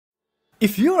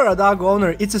If you are a dog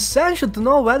owner, it's essential to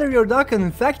know whether your dog can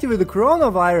infect you with the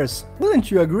coronavirus,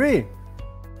 wouldn't you agree?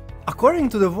 According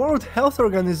to the World Health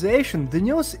Organization, the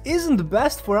news isn't the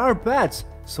best for our pets,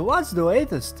 so what's the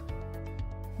latest?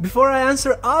 Before I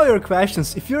answer all your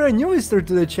questions, if you're a new visitor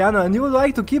to the channel and you would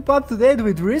like to keep up to date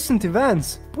with recent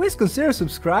events, please consider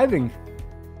subscribing.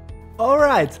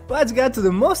 Alright, let's get to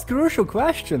the most crucial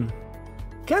question.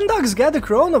 Can dogs get the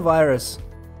coronavirus?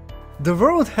 The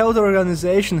World Health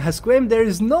Organization has claimed there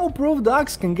is no proof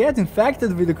dogs can get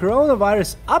infected with the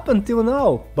coronavirus up until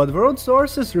now, but world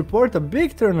sources report a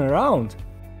big turnaround.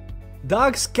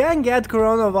 Dogs can get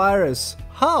coronavirus.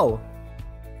 How?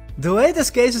 The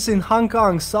latest cases in Hong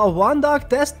Kong saw one dog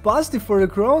test positive for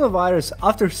the coronavirus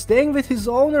after staying with his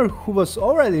owner who was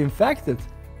already infected.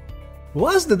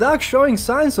 Was the dog showing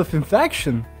signs of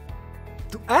infection?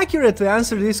 To accurately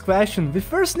answer this question, we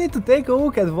first need to take a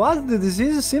look at what the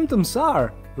disease's symptoms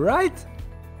are, right?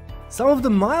 Some of the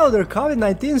milder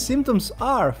Covid19 symptoms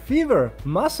are fever,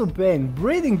 muscle pain,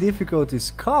 breathing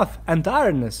difficulties, cough, and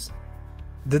tiredness.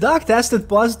 The dog tested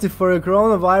positive for the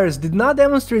coronavirus did not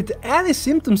demonstrate any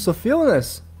symptoms of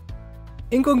illness.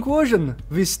 In conclusion,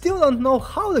 we still don't know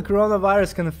how the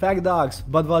coronavirus can affect dogs,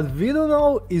 but what we do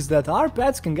know is that our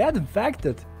pets can get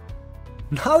infected.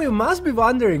 Now you must be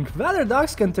wondering whether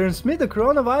dogs can transmit the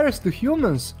coronavirus to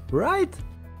humans, right?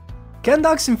 Can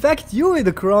dogs infect you with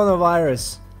the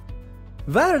coronavirus?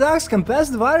 Whether dogs can pass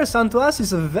the virus on to us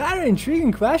is a very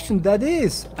intriguing question that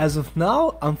is, as of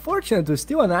now, unfortunately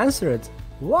still unanswered.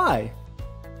 Why?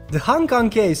 The Hong Kong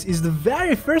case is the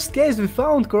very first case we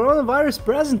found coronavirus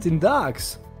present in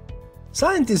dogs.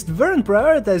 Scientists weren't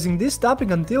prioritizing this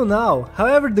topic until now,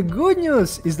 however the good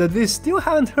news is that we still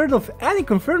haven't heard of any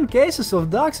confirmed cases of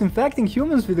dogs infecting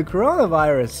humans with the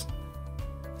coronavirus.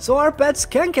 So our pets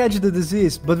can catch the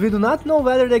disease, but we do not know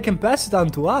whether they can pass it on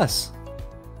to us.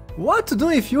 What to do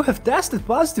if you have tested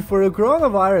positive for the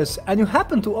coronavirus and you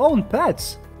happen to own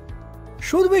pets?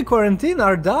 Should we quarantine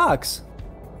our dogs?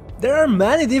 There are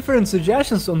many different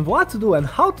suggestions on what to do and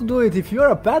how to do it if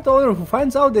you're a pet owner who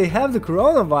finds out they have the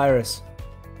coronavirus.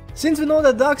 Since we know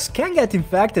that dogs can get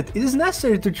infected, it is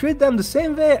necessary to treat them the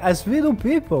same way as we do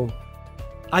people.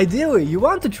 Ideally, you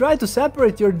want to try to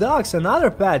separate your dogs and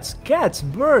other pets, cats,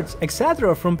 birds,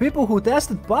 etc. from people who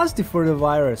tested positive for the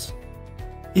virus.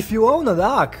 If you own a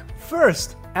dog,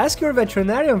 first, ask your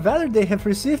veterinarian whether they have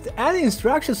received any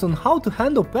instructions on how to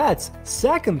handle pets.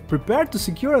 Second, prepare to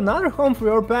secure another home for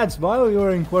your pets while you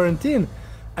are in quarantine.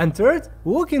 And third,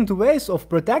 look into ways of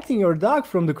protecting your dog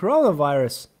from the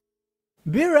coronavirus.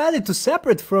 Be ready to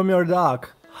separate from your dog.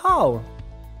 How?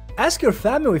 Ask your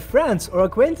family, friends or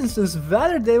acquaintances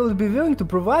whether they would be willing to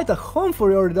provide a home for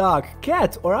your dog,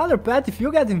 cat or other pet if you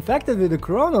get infected with the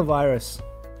coronavirus.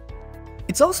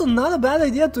 It's also not a bad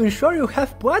idea to ensure you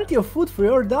have plenty of food for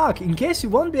your dog in case you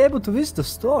won't be able to visit the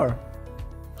store.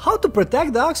 How to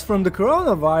protect dogs from the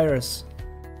coronavirus?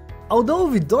 Although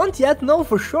we don't yet know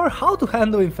for sure how to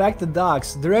handle infected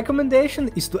dogs, the recommendation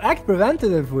is to act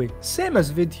preventatively, same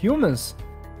as with humans.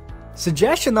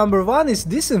 Suggestion number 1 is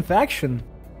disinfection.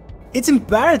 It's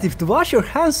imperative to wash your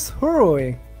hands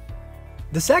thoroughly.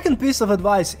 The second piece of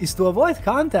advice is to avoid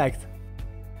contact.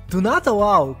 Do not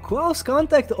allow close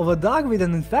contact of a dog with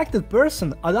an infected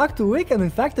person, a dog to lick an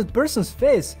infected person's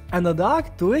face, and a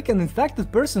dog to lick an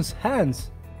infected person's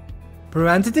hands.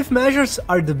 Preventative measures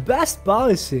are the best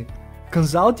policy.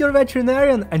 Consult your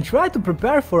veterinarian and try to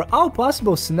prepare for all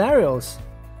possible scenarios.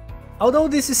 Although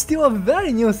this is still a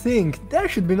very new thing, there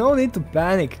should be no need to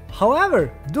panic.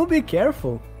 However, do be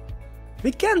careful.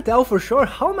 We can't tell for sure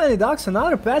how many dogs and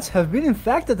other pets have been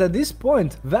infected at this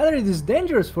point, whether it is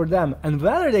dangerous for them and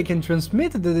whether they can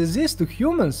transmit the disease to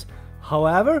humans.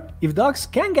 However, if dogs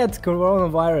can get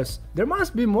coronavirus, there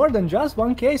must be more than just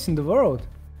one case in the world.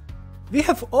 We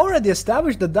have already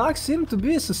established that dogs seem to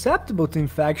be susceptible to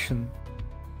infection.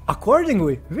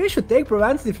 Accordingly, we should take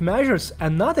preventative measures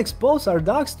and not expose our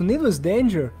dogs to needless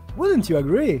danger, wouldn't you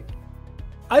agree?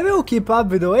 I will keep up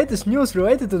with the latest news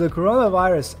related to the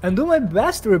coronavirus and do my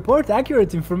best to report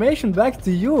accurate information back to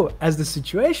you as the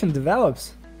situation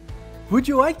develops. Would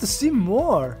you like to see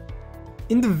more?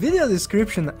 In the video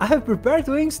description I have prepared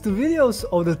links to videos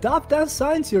of the top 10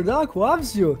 signs your dog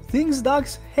loves you, things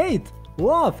dogs hate,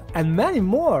 love, and many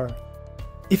more.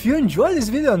 If you enjoyed this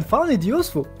video and found it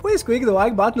useful, please click the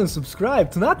like button and subscribe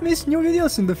to not miss new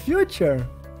videos in the future.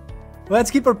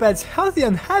 Let's keep our pets healthy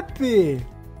and happy!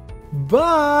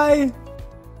 Bye!